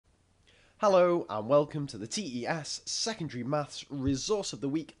Hello and welcome to the TES Secondary Maths Resource of the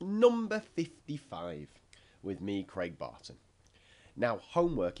Week number 55 with me, Craig Barton. Now,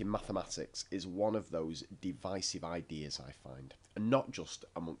 homework in mathematics is one of those divisive ideas I find, and not just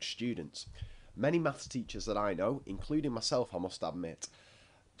amongst students. Many maths teachers that I know, including myself I must admit,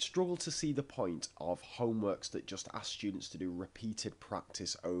 struggle to see the point of homeworks that just ask students to do repeated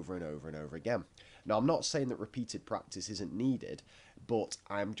practice over and over and over again. Now, I'm not saying that repeated practice isn't needed, but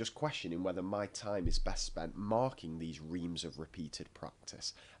I'm just questioning whether my time is best spent marking these reams of repeated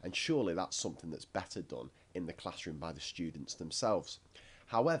practice, and surely that's something that's better done in the classroom by the students themselves.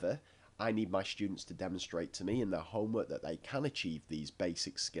 However, I need my students to demonstrate to me in their homework that they can achieve these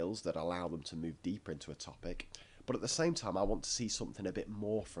basic skills that allow them to move deeper into a topic, but at the same time I want to see something a bit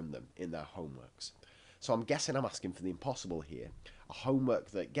more from them in their homeworks. So I'm guessing I'm asking for the impossible here, a homework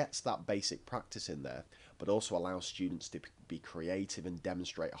that gets that basic practice in there, but also allows students to be creative and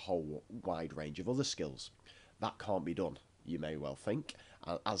demonstrate a whole wide range of other skills. That can't be done, you may well think,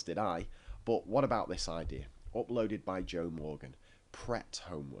 as did I, but what about this idea? Uploaded by Jo Morgan, Pret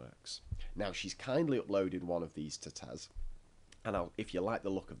homeworks. Now, she's kindly uploaded one of these to TES, and if you like the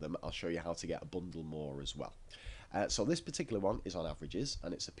look of them, I'll show you how to get a bundle more as well. So this particular one is on averages,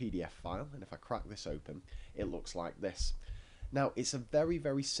 and it's a PDF file, and if I crack this open, it looks like this. Now, it's a very,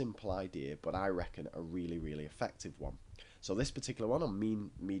 very simple idea, but I reckon a really, really effective one. So this particular one on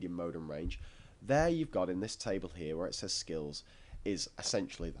mean, median, mode and range, there you've got in this table here where it says skills, is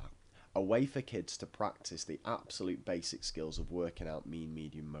essentially that. A way for kids to practice the absolute basic skills of working out mean,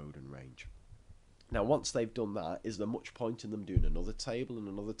 median, mode and range. Now, once they've done that, is there much point in them doing another table and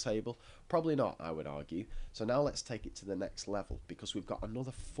another table? Probably not, I would argue. So now let's take it to the next level, because we've got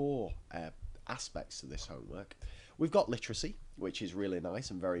another four aspects to this homework. We've got literacy, which is really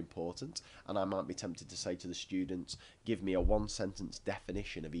nice and very important, and I might be tempted to say to the students, give me a one-sentence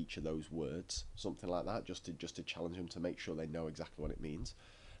definition of each of those words, something like that, just to challenge them to make sure they know exactly what it means.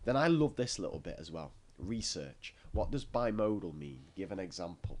 Then I love this little bit as well, research. What does bimodal mean? Give an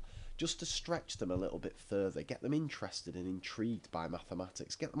example. Just to stretch them a little bit further, get them interested and intrigued by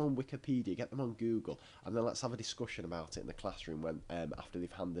mathematics, get them on Wikipedia, get them on Google, and then let's have a discussion about it in the classroom when after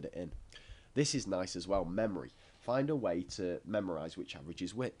they've handed it in. This is nice as well, memory. Find a way to memorise which average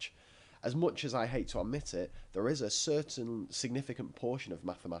is which. As much as I hate to admit it, there is a certain significant portion of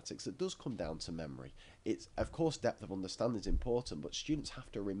mathematics that does come down to memory. It's, of course, depth of understanding is important, but students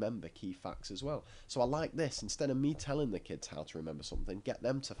have to remember key facts as well. So I like this. Instead of me telling the kids how to remember something, get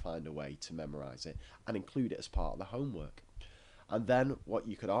them to find a way to memorise it and include it as part of the homework. And then what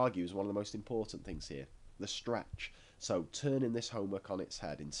you could argue is one of the most important things here, the stretch. So turning this homework on its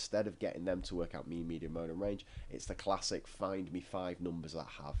head, instead of getting them to work out mean, median, mode and range, it's the classic find me 5 numbers that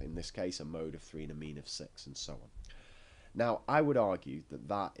have, in this case, a mode of 3 and a mean of 6 and so on. Now, I would argue that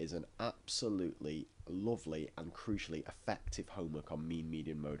that is an absolutely lovely and crucially effective homework on mean,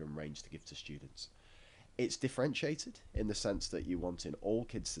 median, mode and range to give to students. It's differentiated in the sense that you're wanting all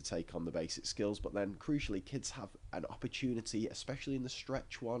kids to take on the basic skills, but then crucially kids have an opportunity, especially in the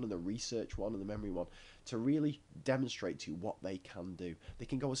stretch one and the research one and the memory one, to really demonstrate to you what they can do. They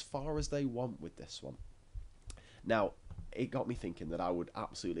can go as far as they want with this one. Now, it got me thinking that I would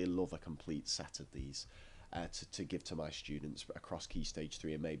absolutely love a complete set of these to give to my students across Key Stage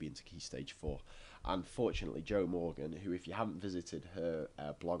 3 and maybe into Key Stage 4. Unfortunately, Jo Morgan, who, if you haven't visited her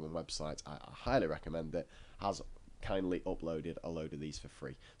blog and website, I highly recommend it, has kindly uploaded a load of these for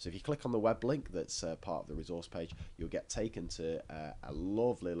free. So if you click on the web link that's part of the resource page, you'll get taken to a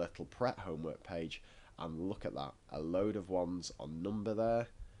lovely little Pret homework page, and look at that, a load of ones on number there,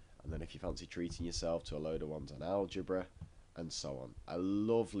 and then if you fancy treating yourself, to a load of ones on algebra, and so on. A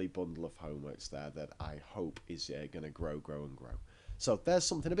lovely bundle of homeworks there that I hope is going to grow and grow. So there's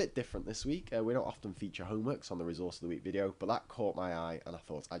something a bit different this week. We don't often feature homeworks on the Resource of the Week video, but that caught my eye and I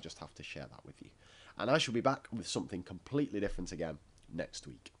thought I just have to share that with you. And I shall be back with something completely different again next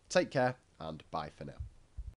week. Take care and bye for now.